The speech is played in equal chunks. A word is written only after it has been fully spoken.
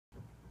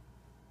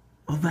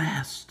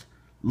Avast!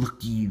 Look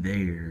ye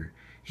there,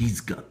 he's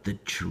got the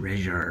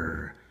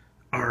treasure.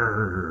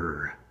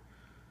 Arr!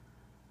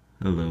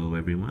 Hello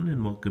everyone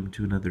and welcome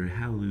to another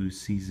Hallu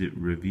Sees It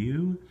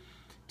review.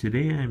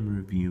 Today I'm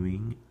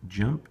reviewing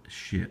Jump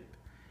Ship.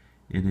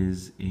 It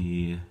is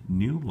a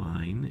new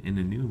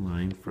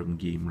line from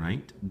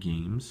Gamewright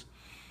Games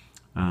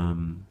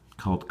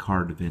called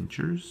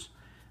Cardventures.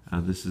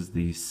 This is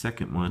the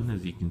second one,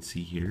 as you can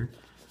see here.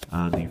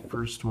 The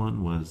first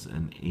one was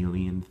an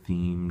alien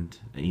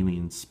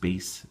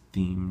space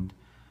themed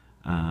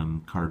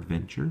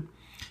Cardventure.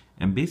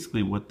 And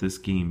basically what this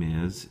game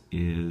is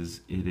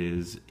it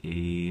is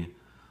a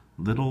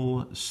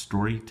little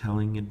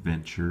storytelling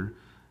adventure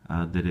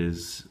that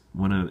is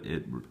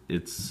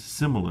it's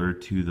similar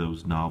to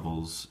those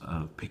novels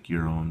of pick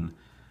your own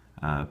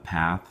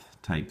path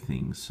type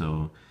things.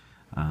 So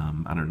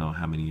I don't know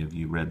how many of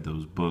you read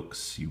those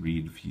books. You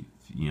read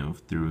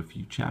through a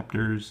few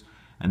chapters,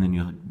 and then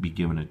you'll be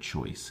given a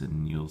choice,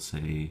 and you'll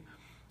say,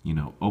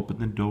 open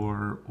the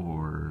door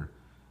or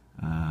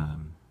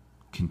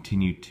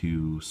continue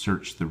to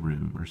search the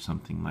room or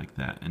something like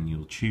that, and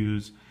you'll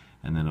choose,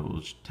 and then it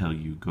will tell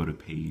you go to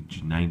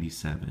page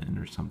 97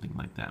 or something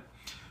like that.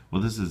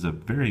 Well, this is a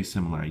very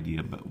similar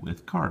idea but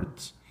with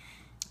cards,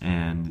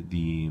 and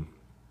the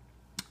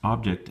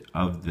object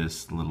of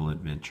this little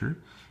adventure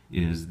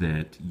is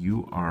that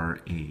you are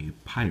a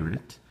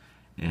pirate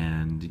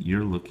and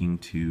you're looking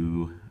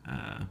to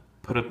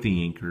put up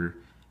the anchor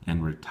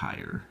and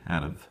retire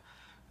out of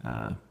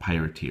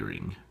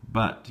pirateering.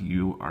 But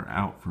you are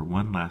out for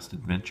one last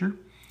adventure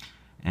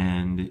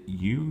and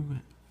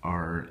you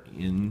are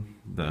in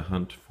the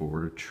hunt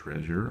for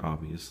treasure,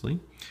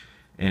 obviously.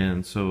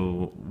 And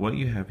so what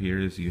you have here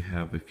is you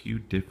have a few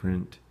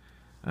different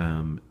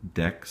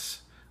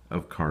decks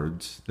of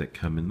cards that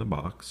come in the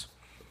box.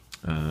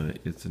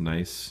 It's a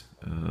nice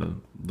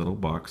little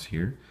box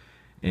here.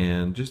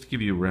 And just to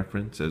give you a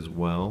reference as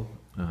well,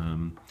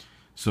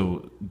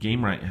 so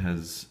Gamewright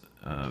has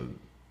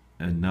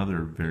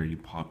another very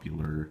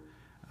popular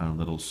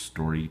little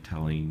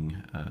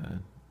storytelling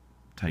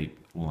type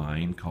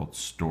line called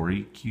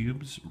Story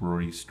Cubes,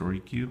 Rory Story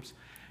Cubes,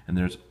 and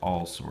there's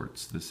all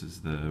sorts. This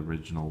is the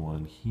original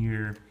one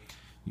here.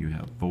 You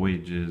have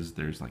Voyages.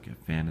 There's like a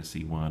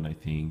fantasy one, I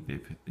think.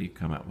 They've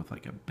come out with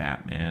like a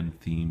Batman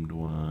themed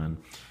one,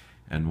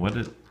 and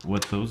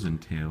what those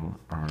entail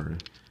are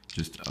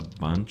just a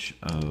bunch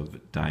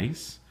of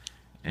dice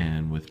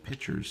and with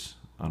pictures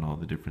on all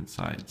the different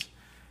sides.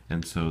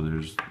 And so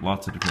there's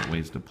lots of different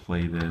ways to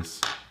play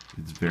this.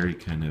 It's very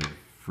kind of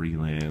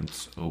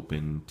freelance,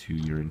 open to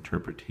your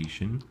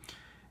interpretation,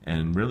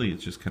 and really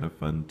it's just kind of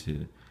fun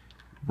to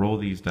roll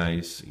these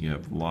dice. You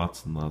have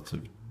lots and lots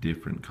of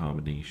different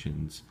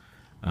combinations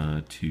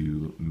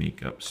to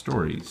make up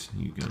stories.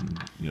 You can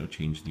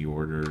change the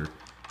order,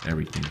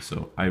 everything.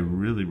 So I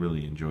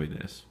really enjoy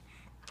this.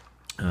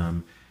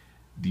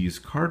 These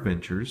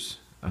Cardventures,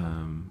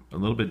 a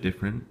little bit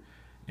different,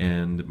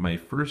 and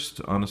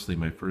honestly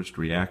my first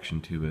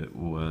reaction to it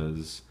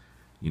was,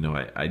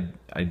 I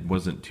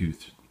wasn't too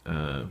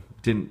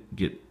didn't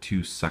get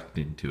too sucked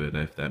into it,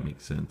 if that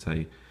makes sense.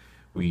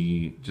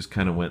 We just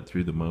kind of went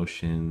through the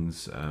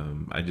motions.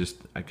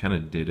 I kind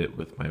of did it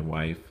with my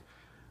wife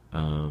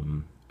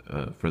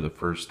for the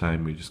first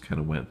time. We just kind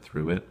of went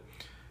through it,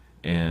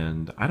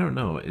 and I don't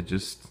know, it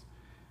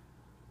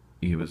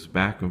was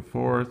back and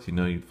forth.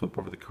 You'd flip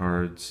over the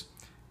cards,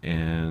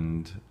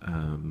 and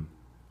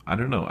I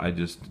don't know, I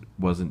just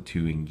wasn't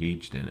too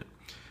engaged in it.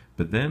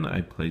 But then I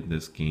played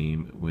this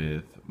game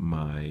with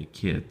my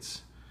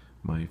kids,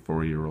 my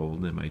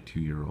 4-year-old and my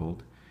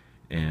 2-year-old,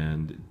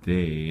 and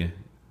they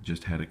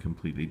just had a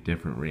completely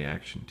different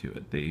reaction to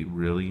it. They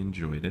really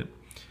enjoyed it,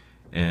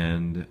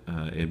 and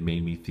it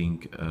made me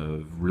think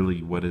of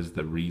really what is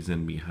the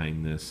reason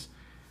behind this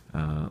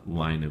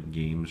line of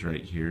games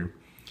right here.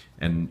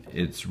 And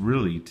it's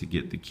really to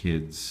get the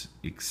kids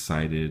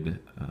excited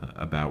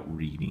about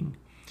reading.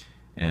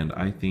 And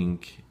I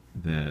think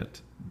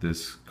that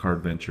this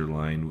Cardventure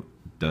line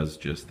does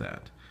just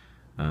that.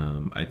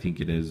 I think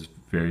it is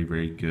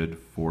very good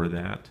for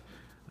that.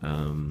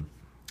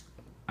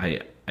 I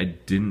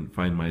didn't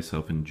find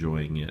myself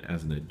enjoying it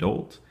as an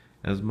adult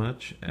as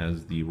much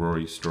as the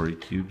Rory Story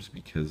Cubes,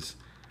 because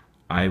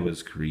I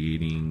was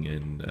creating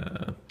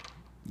and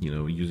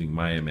using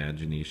my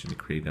imagination to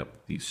create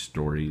up these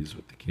stories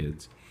with the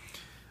kids.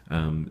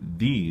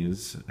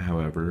 These,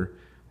 however,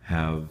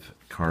 have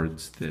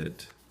cards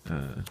that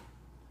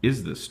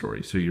is the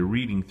story. So you're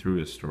reading through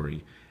a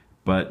story,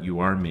 but you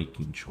are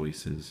making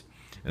choices.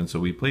 And so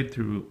we played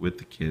through with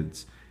the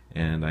kids,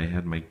 and I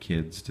had my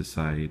kids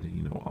decide,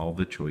 all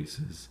the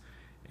choices,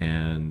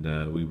 and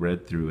we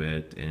read through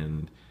it,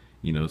 and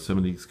some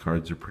of these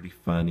cards are pretty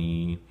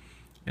funny,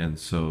 and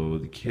so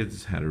the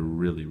kids had a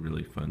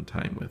really fun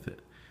time with it.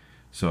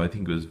 So I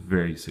think it was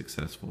very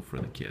successful for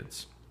the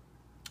kids.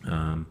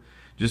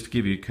 Just to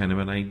give you kind of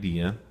an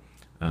idea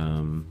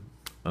of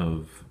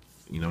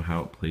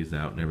how it plays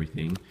out and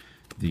everything,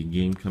 the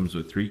game comes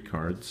with 3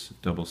 cards,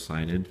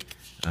 double-sided,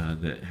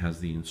 that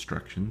has the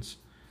instructions.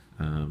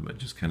 It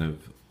just kind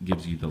of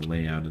gives you the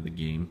layout of the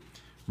game.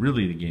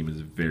 Really, the game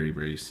is very,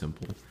 very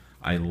simple.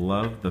 I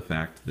love the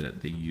fact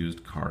that they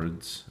used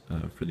cards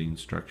for the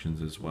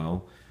instructions as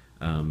well,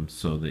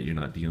 so that you're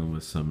not dealing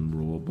with some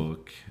rule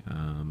book.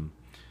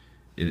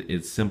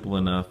 It's simple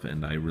enough,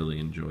 and I really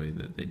enjoy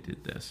that they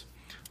did this.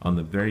 On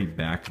the very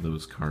back of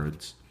those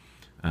cards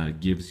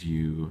gives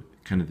you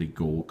kind of the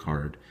goal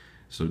card.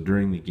 So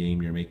during the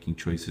game, you're making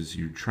choices.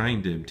 You're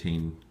trying to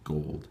obtain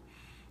gold.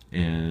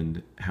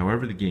 And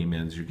however the game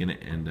ends, you're going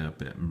to end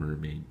up at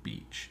Mermaid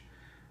Beach.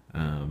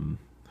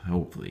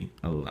 Hopefully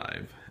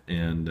alive.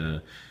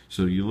 And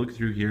so you look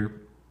through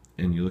here,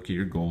 and you look at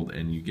your gold,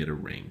 and you get a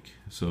rank.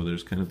 So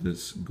there's kind of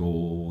this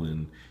goal,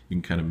 and you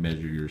can kind of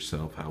measure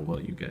yourself, how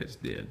well you guys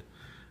did.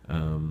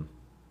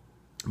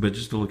 But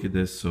just to look at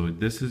this, so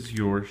this is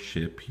your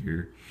ship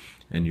here,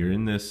 and you're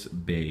in this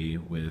bay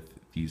with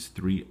these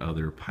 3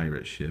 other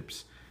pirate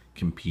ships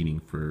competing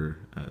for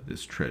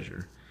this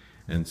treasure.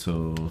 And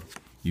so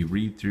you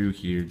read through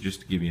here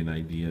just to give you an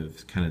idea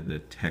of kind of the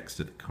text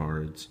of the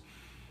cards.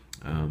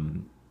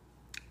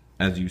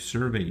 As you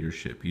survey your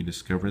ship, you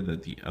discover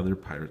that the other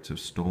pirates have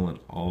stolen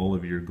all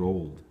of your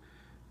gold.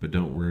 But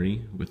don't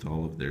worry, with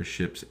all of their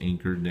ships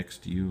anchored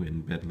next to you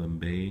in Bedlam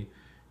Bay,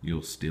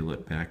 you'll steal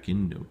it back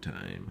in no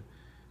time.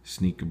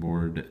 Sneak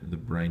aboard the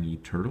Briny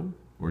Turtle,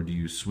 or do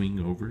you swing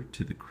over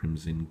to the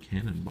Crimson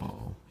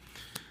Cannonball?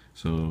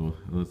 So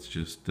let's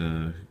just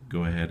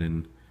go ahead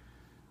and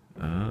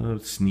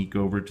sneak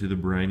over to the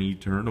Briny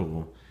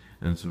Turtle.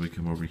 And so we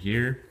come over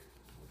here.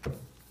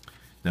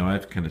 Now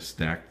I've kind of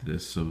stacked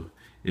this, so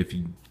if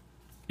you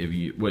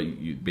what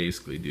you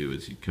basically do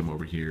is you come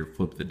over here,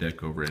 flip the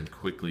deck over, and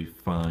quickly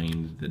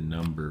find the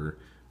number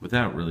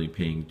without really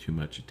paying too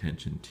much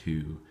attention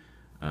to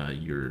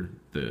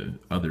the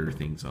other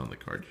things on the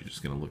card. You're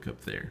just going to look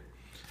up there.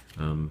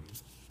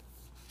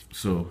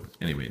 So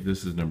anyway,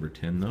 this is number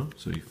 10 though,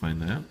 so you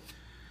find that.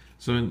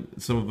 So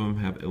some of them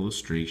have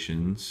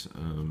illustrations,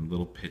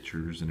 little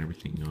pictures and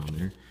everything on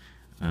there.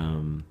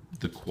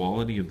 The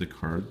quality of the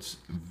cards,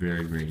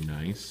 very, very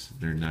nice.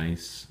 They're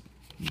nice,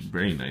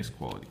 very nice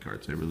quality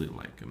cards. I really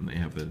like them. They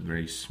have a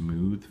very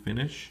smooth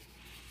finish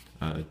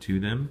to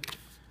them,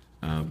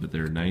 but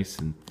they're nice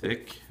and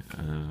thick,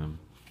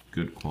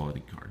 good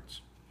quality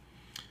cards.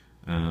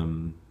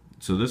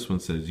 So this one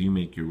says, you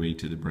make your way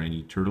to the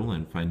Briny Turtle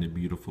and find a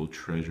beautiful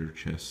treasure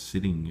chest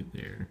sitting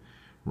there,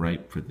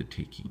 ripe for the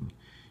taking.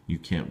 You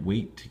can't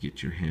wait to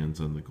get your hands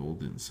on the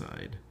gold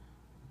inside,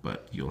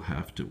 but you'll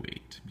have to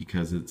wait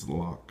because it's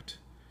locked.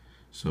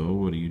 So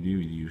what do?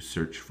 You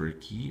search for a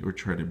key or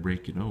try to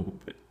break it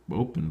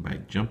open by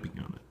jumping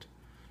on it?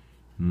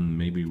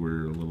 Maybe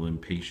we're a little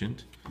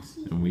impatient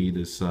and we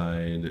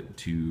decide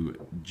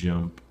to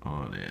jump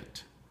on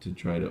it to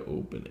try to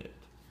open it.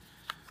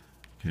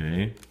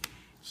 Okay,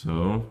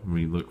 so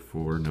we look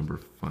for number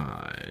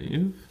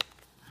 5.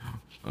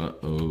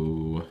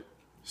 Uh-oh,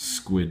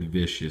 Squid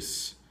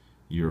Vicious.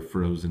 You're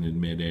frozen in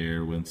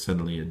midair when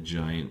suddenly a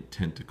giant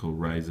tentacle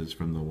rises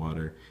from the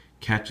water,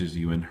 catches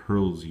you, and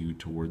hurls you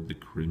toward the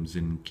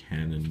Crimson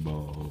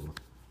Cannonball.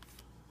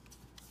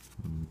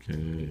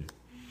 Okay,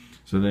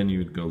 so then you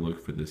would go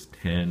look for this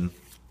 10,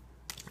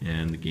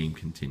 and the game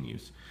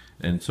continues.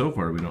 And so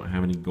far we don't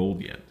have any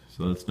gold yet,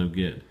 so that's no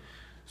good.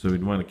 So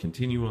we'd want to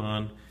continue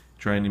on,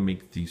 trying to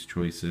make these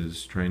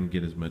choices, trying to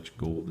get as much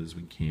gold as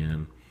we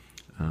can.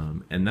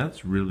 And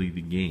that's really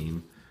the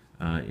game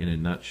in a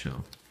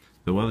nutshell.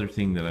 The other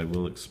thing that I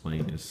will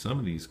explain is some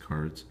of these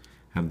cards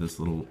have this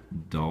little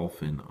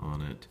dolphin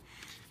on it.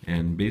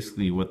 And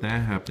basically what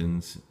that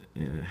happens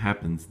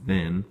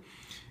then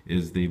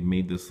is they've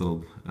made this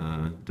little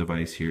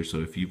device here. So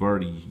if you've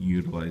already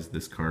utilized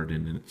this card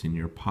and it's in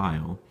your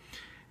pile,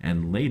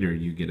 and later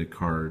you get a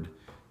card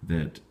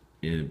that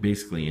it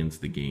basically ends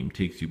the game,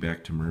 takes you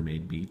back to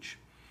Mermaid Beach.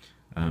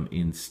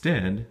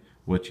 Instead,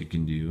 what you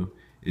can do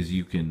is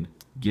you can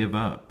give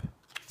up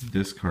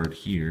this card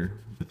here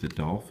with the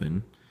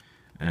dolphin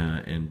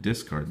and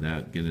discard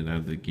that, get it out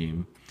of the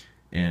game,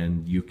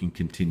 and you can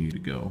continue to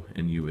go.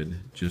 And you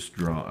would just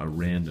draw a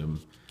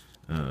random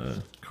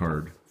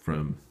card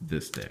from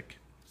this deck,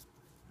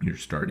 your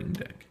starting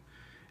deck,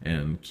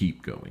 and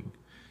keep going.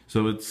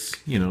 So it's,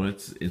 you know,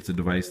 it's a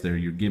device there.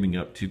 You're giving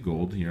up 2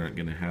 gold. You're not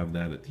going to have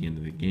that at the end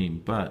of the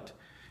game, but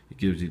it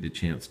gives you the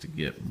chance to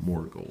get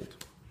more gold.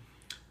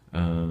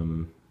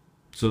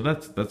 So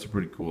that's a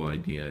pretty cool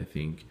idea, I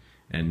think.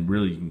 And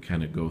really, you can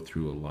kind of go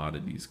through a lot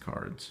of these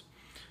cards.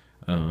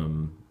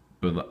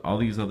 But all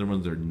these other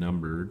ones are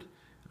numbered.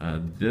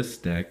 This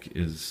deck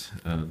is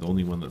the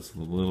only one that's a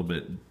little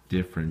bit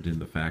different in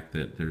the fact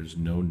that there's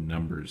no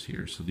numbers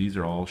here. So these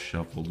are all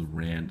shuffled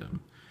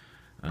random.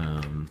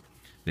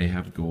 They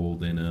have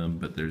gold in them,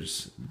 but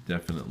there's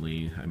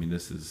definitely, I mean,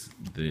 this is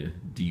the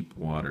deep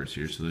waters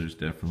here, so there's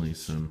definitely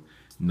some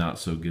not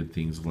so good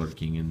things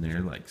lurking in there,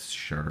 like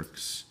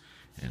sharks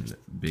and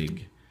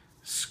big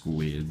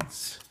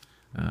squids.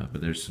 But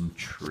there's some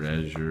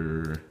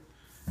treasure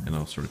and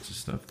all sorts of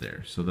stuff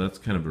there. So that's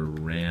kind of a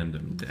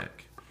random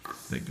deck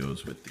that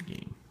goes with the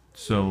game.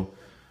 So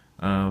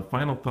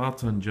Final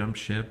thoughts on Jump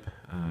Ship,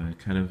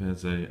 kind of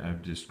as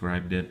I've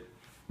described it.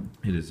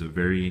 It is a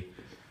very,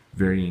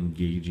 very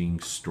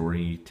engaging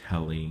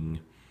storytelling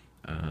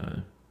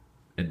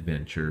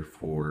adventure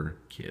for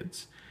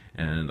kids.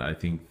 And I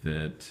think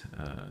that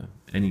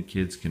any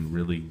kids can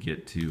really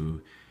get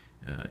to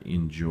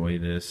enjoy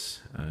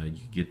this.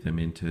 You get them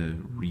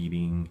into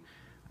reading,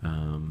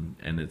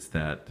 and it's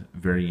that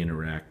very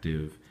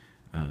interactive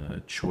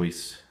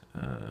choice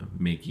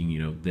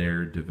making.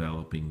 They're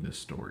developing the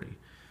story.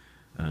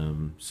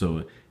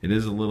 So it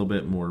is a little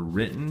bit more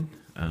written,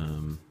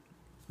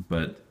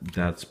 but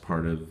that's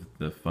part of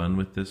the fun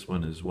with this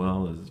one as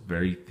well. Is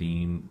very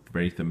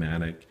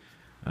thematic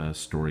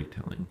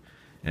storytelling.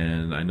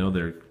 And I know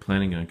they're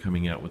planning on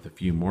coming out with a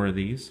few more of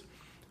these.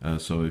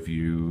 So if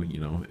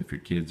if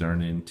your kids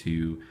aren't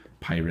into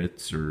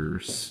pirates, or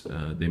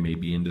they may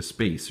be into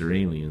space or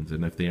aliens,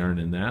 and if they aren't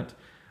in that,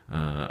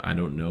 I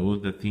don't know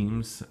the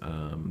themes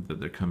that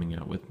they're coming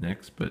out with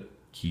next, but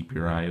keep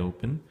your eye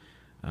open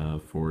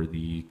for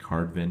the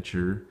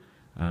Cardventure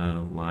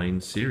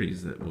line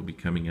series that will be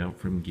coming out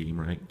from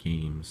Gamewright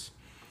Games.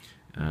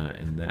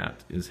 And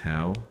that is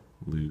how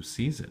Lou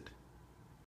sees it.